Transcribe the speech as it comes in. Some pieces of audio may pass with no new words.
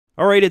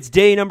All right, it's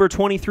day number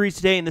 23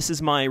 today, and this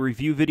is my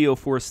review video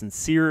for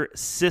Sincere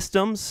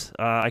Systems.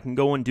 I can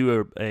go and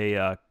do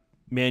a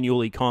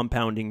manually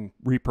compounding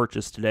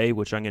repurchase today,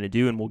 which I'm going to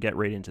do, and we'll get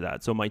right into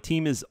that. So my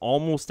team is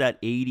almost at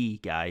 80,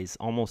 guys,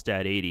 almost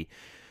at 80.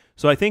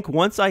 So I think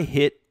once I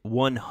hit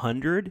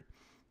 100,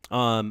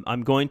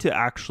 I'm going to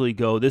actually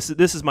go, this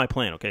is my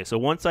plan, okay? So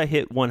once I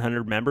hit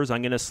 100 members,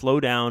 I'm going to slow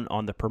down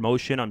on the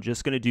promotion. I'm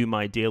just going to do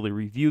my daily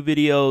review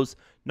videos,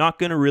 not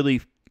going to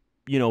really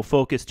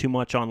focus too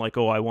much on like,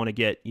 oh, I want to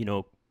get,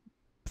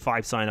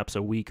 5 signups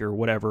a week or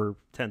whatever,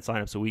 10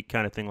 signups a week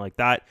kind of thing like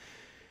that.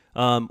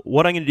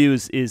 What I'm going to do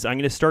is I'm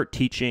going to start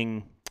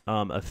teaching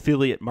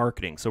affiliate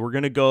marketing. So we're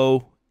going to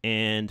go,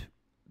 and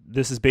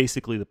this is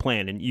basically the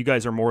plan, and you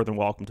guys are more than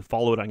welcome to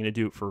follow it. I'm going to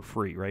do it for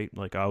free, right?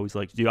 Like I always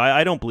like to do.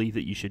 I don't believe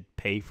that you should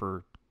pay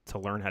to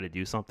learn how to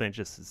do something. It's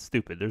just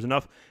stupid. There's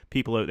enough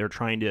people out there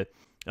trying to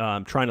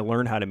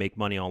learn how to make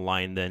money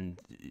online. Then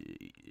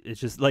it's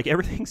just like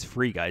everything's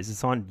free, guys.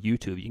 It's on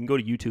YouTube. You can go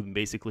to YouTube and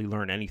basically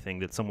learn anything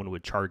that someone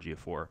would charge you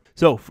for.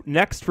 So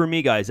next for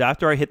me, guys,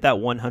 after I hit that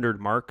 100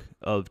 mark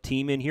of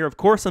team in here, of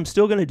course, I'm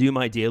still going to do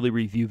my daily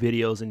review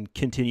videos and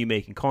continue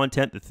making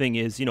content. The thing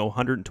is,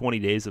 120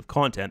 days of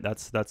content.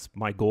 That's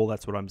my goal.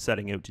 That's what I'm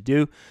setting out to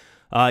do.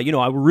 I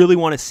really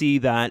want to see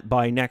that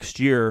by next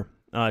year,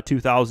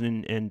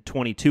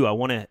 2022. I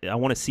want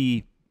to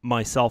see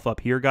myself up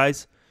here,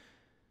 guys.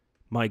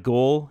 My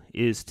goal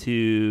is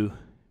to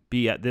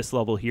be at this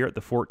level here at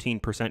the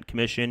 14%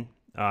 commission,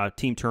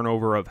 team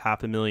turnover of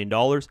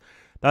 $500,000.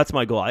 That's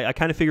my goal. I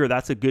kind of figure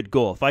that's a good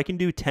goal. If I can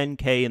do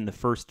 10K in the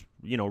first,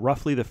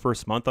 roughly the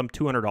first month, I'm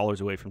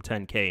 $200 away from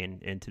 10K.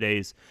 And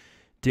today's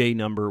day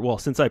number, well,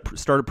 since I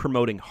started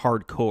promoting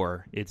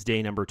hardcore, it's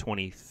day number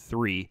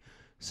 23.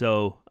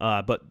 So,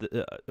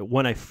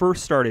 when I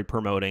first started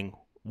promoting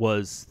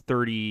was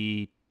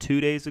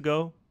 32 days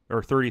ago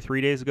or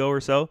 33 days ago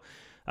or so.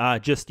 I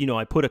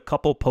put a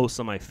couple posts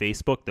on my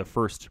Facebook the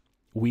first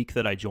week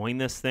that I joined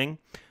this thing,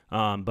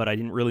 but I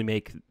didn't really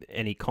make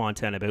any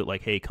content about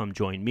like, hey, come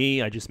join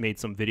me. I just made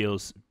some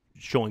videos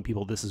showing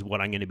people this is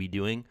what I'm going to be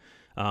doing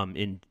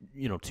in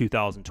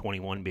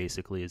 2021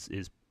 basically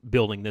is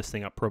building this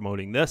thing up,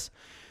 promoting this.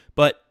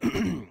 But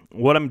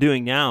what I'm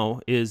doing now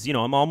is,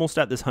 I'm almost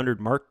at this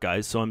 100 mark,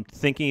 guys. So I'm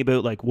thinking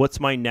about like, what's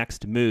my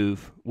next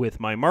move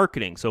with my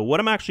marketing? So what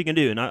I'm actually going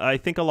to do, and I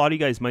think a lot of you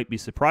guys might be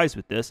surprised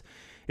with this,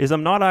 is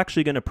I'm not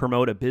actually going to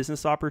promote a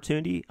business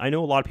opportunity. I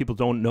know a lot of people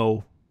don't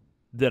know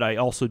that I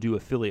also do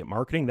affiliate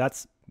marketing.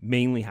 That's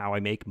mainly how I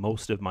make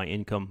most of my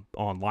income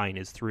online,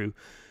 is through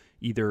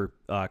either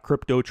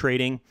crypto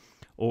trading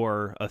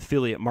or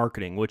affiliate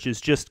marketing, which is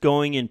just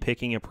going and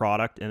picking a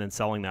product and then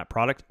selling that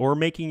product or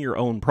making your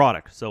own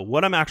product. So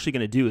what I'm actually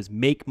going to do is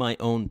make my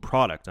own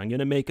product. I'm going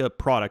to make a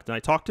product. And I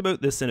talked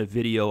about this in a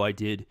video I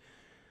did,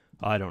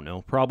 I don't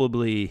know,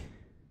 probably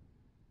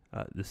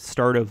the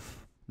start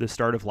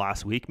of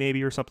last week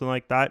maybe or something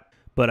like that.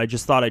 But I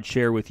just thought I'd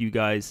share with you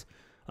guys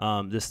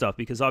this stuff,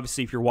 because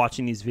obviously if you're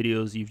watching these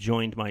videos, you've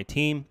joined my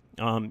team.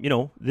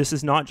 This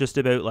is not just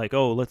about like,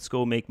 oh, let's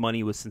go make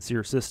money with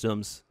Sincere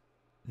Systems.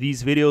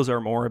 These videos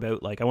are more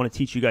about like, I want to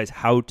teach you guys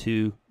how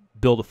to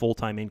build a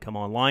full-time income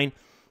online.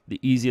 The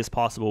easiest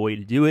possible way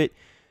to do it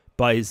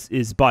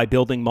is by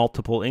building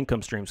multiple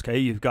income streams. Okay,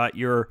 you've got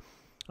your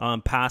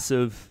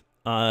passive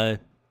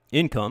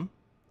income.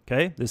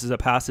 Okay, this is a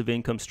passive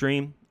income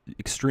stream,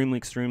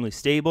 extremely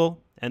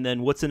stable. And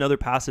then what's another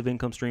passive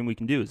income stream we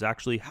can do is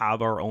actually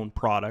have our own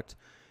product,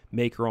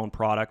 make our own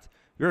product.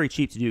 Very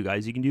cheap to do,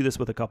 guys. You can do this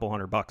with a couple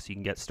 $100. You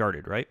can get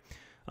started, right,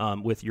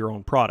 with your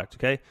own product,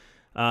 okay?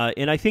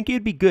 And I think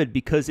it'd be good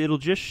because it'll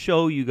just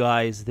show you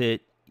guys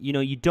that,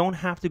 you don't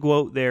have to go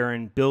out there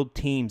and build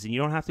teams, and you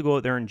don't have to go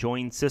out there and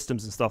join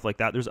systems and stuff like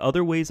that. There's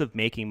other ways of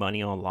making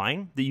money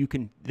online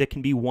that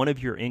can be one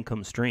of your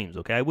income streams,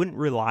 okay? I wouldn't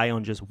rely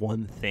on just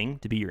one thing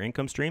to be your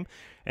income stream.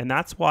 And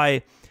that's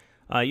why,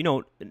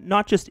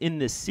 not just in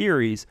this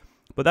series,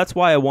 but that's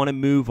why I want to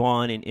move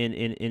on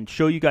and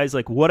show you guys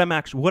like what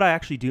I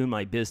actually do in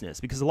my business.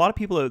 Because a lot of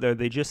people out there,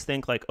 they just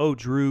think like, oh,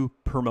 Drew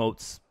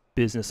promotes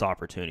business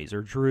opportunities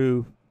or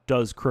Drew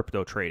does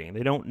crypto trading.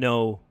 They don't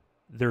know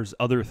there's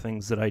other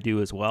things that I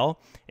do as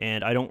well.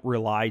 And I don't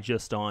rely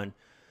just on,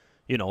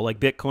 like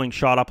Bitcoin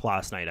shot up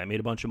last night. I made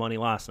a bunch of money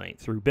last night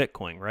through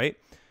Bitcoin, right?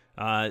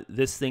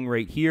 This thing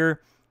right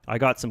here, I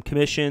got some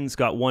commissions,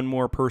 got one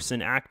more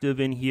person active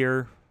in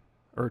here,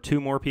 or 2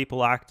 more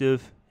people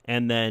active,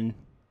 and then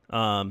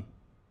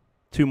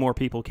 2 more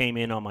people came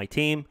in on my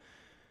team.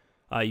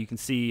 You can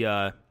see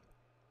a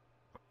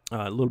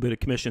little bit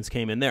of commissions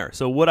came in there.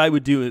 So what I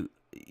would do,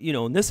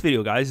 in this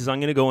video, guys, is I'm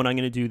going to go and I'm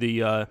going to do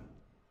the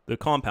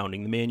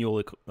compounding, the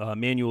manual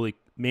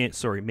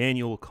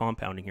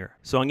compounding here.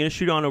 So I'm going to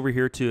shoot on over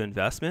here to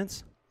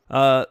investments.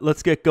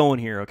 Let's get going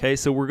here. Okay,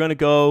 so we're going to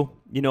go,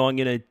 I'm going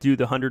to do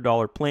the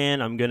 $100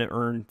 plan. I'm going to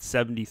earn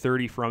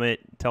 70-30 from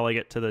it until I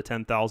get to the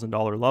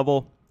 $10,000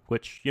 level,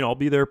 which, I'll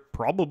be there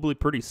probably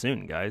pretty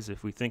soon, guys,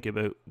 if we think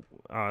about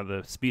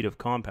the speed of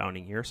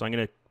compounding here. So I'm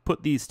going to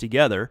put these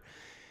together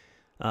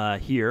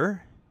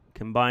here,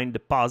 combined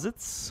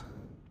deposits.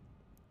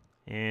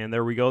 And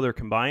there we go. They're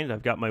combined.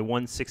 I've got my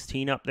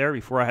 116 up there.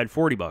 Before I had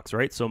 40 bucks,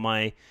 right? So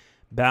my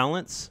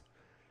balance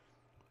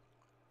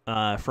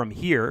from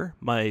here,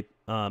 my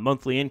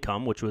monthly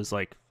income, which was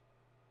like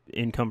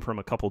income from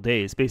a couple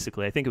days,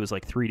 basically, I think it was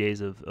like 3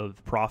 days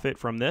of profit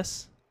from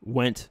this,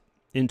 went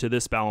into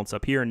this balance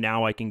up here. And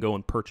now I can go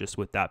and purchase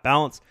with that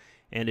balance,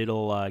 and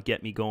it'll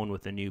get me going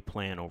with a new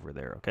plan over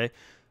there, okay?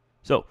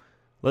 So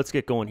let's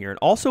get going here. And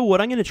also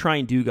what I'm going to try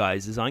and do,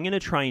 guys, is I'm going to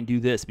try and do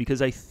this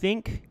because I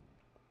think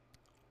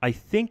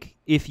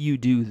if you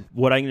do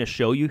what I'm going to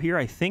show you here,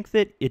 I think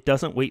that it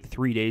doesn't wait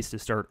 3 days to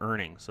start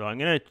earning. So I'm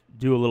going to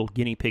do a little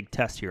guinea pig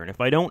test here. And if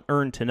I don't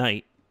earn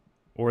tonight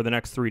or the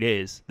next 3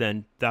 days,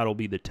 then that'll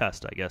be the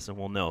test, I guess, and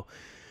we'll know.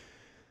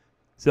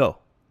 So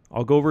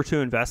I'll go over to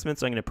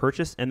investments. I'm going to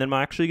purchase, and then I'm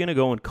actually going to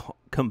go and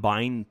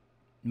combine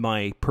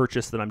my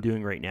purchase that I'm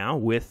doing right now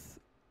with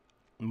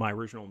my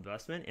original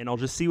investment, and I'll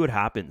just see what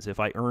happens if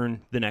I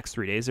earn the next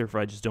 3 days or if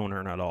I just don't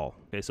earn at all.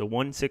 Okay, so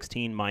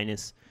 116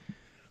 minus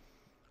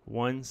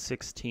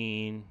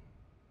 116,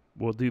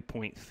 we'll do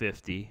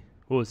 0.50.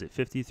 What was it,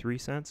 53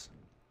 cents?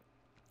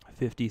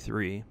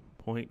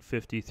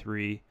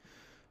 53.53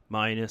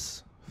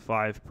 minus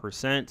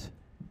 5%.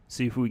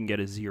 See if we can get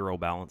a zero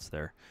balance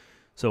there.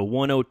 So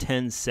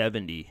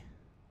 110.70.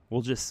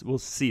 We'll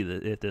see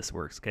if this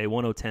works. Okay,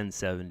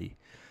 110.70.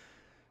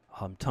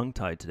 I'm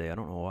tongue-tied today. I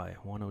don't know why.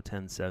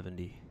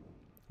 110.70.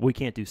 We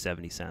can't do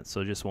 70 cents,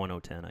 so just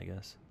 110, I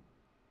guess.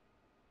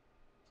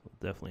 So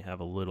we'll definitely have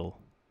a little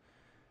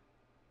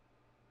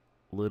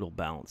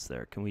balance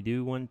there. Can we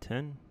do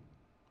 110?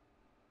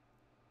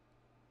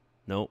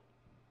 Nope.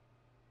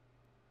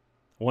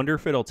 Wonder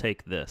if it'll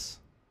take this.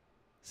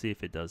 See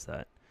if it does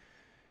that.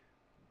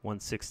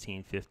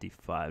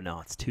 116.55.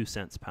 No, it's 2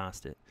 cents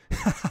past it.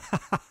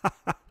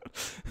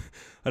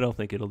 I don't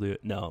think it'll do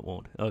it. No, it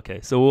won't. Okay,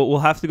 so we'll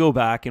have to go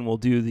back and we'll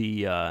do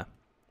the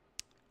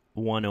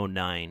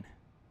 109,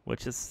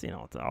 which is,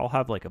 I'll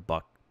have like a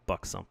buck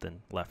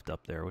something left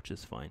up there, which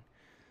is fine.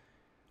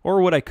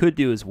 Or what I could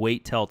do is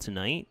wait till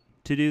tonight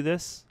to do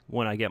this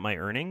when I get my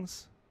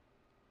earnings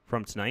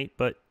from tonight,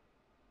 but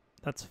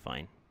that's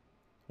fine.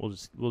 We'll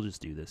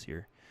just do this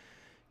here.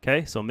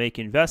 Okay, so make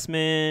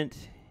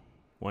investment,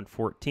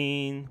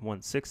 114,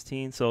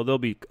 116. So there'll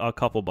be a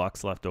couple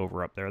bucks left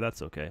over up there.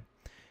 That's okay.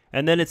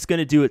 And then it's going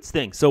to do its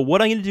thing. So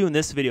what I'm going to do in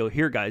this video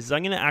here, guys, is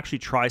I'm going to actually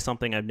try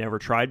something I've never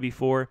tried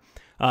before,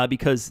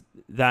 because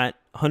that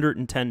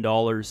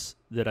 $110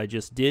 that I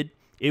just did,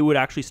 it would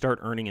actually start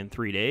earning in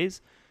 3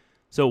 days.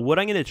 So what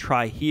I'm going to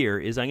try here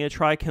is I'm going to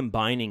try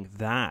combining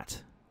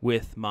that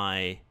with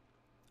my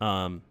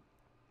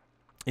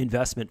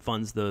investment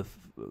funds, the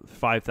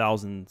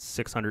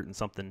 $5,600 and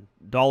something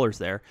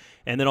there,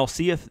 and then I'll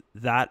see if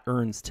that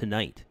earns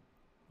tonight.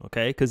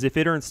 Okay, because if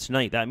it earns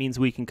tonight, that means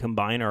we can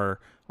combine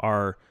our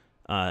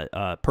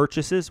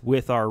purchases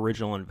with our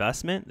original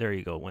investment. There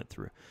you go, went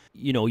through.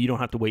 You don't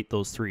have to wait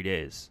those 3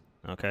 days.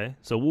 Okay,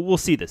 so we'll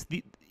see this.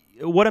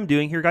 What I'm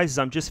doing here, guys, is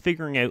I'm just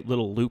figuring out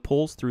little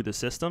loopholes through the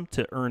system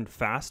to earn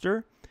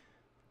faster.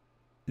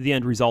 The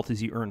end result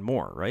is you earn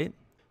more, right?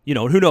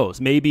 Who knows?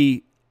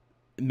 Maybe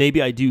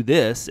I do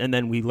this and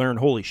then we learn,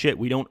 holy shit,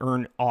 we don't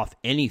earn off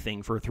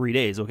anything for 3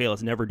 days. Okay,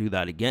 let's never do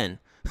that again.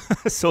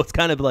 So it's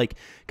kind of like,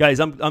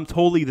 guys, I'm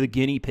totally the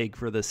guinea pig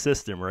for this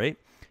system, right?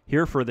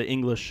 Here for the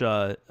English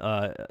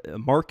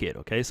market,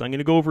 okay? So I'm going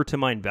to go over to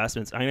my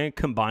investments. I'm going to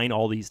combine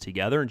all these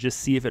together and just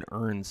see if it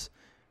earns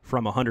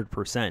from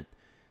 100%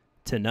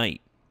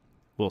 tonight.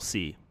 We'll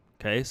see,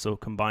 okay? So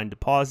combine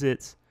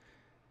deposits,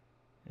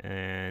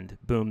 and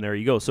boom, there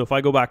you go. So if I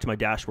go back to my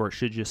dashboard, it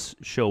should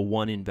just show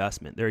one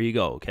investment. There you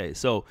go, okay?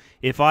 So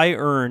if I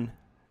earn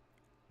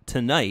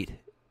tonight,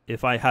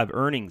 if I have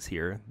earnings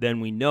here,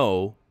 then we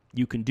know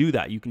you can do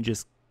that. You can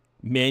just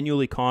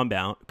manually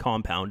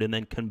compound and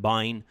then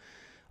combine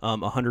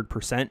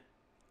 100%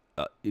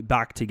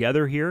 back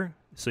together here.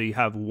 So you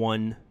have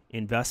one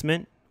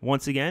investment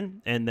once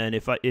again, and then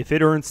if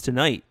it earns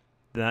tonight,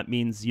 that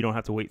means you don't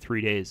have to wait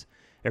 3 days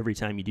every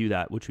time you do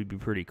that, which would be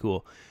pretty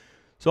cool.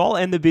 So I'll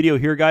end the video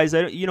here, guys.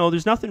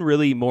 There's nothing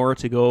really more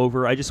to go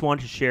over. I just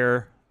wanted to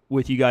share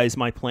with you guys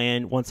my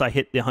plan once I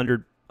hit the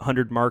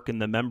 100 mark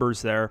and the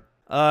members there.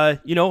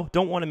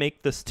 Don't want to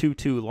make this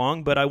too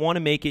long, but I want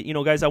to make it,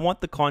 guys, I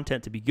want the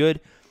content to be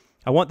good.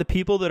 I want the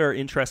people that are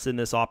interested in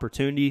this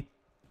opportunity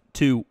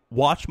to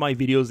watch my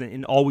videos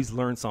and always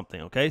learn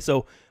something, okay?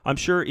 So I'm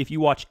sure if you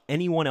watch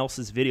anyone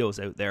else's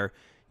videos out there,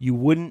 you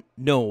wouldn't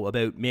know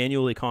about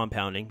manually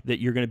compounding,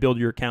 that you're going to build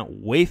your account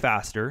way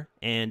faster.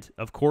 And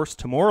of course,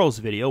 tomorrow's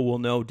video will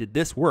know, did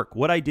this work?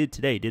 What I did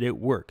today, did it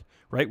work?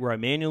 Right? Where I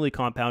manually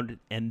compounded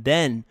and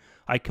then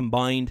I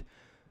combined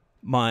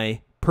my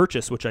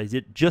purchase, which I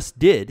just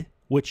did,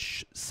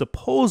 which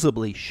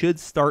supposedly should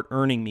start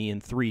earning me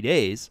in 3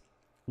 days.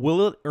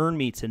 Will it earn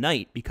me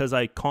tonight because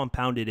I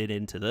compounded it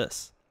into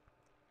this,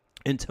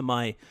 into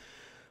my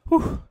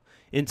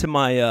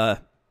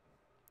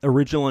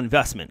original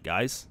investment,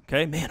 guys?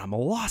 Okay, man, I'm a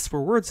loss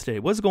for words today.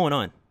 What's going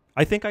on?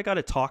 I think I got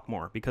to talk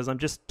more because I'm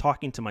just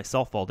talking to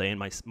myself all day and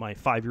my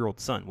 5-year-old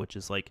son, which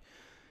is like,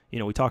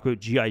 we talk about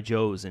G.I.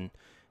 Joes and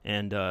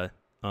and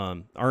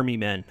Army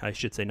Men, I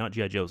should say, not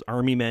G.I. Joes,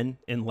 Army Men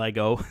in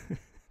Lego.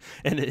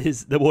 And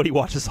what he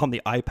watches on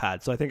the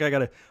iPad. So I think I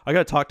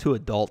gotta talk to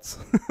adults,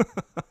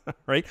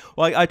 right?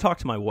 Well, I talk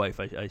to my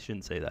wife. I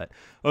shouldn't say that.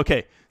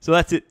 Okay, so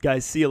that's it,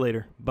 guys. See you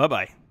later. Bye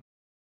bye.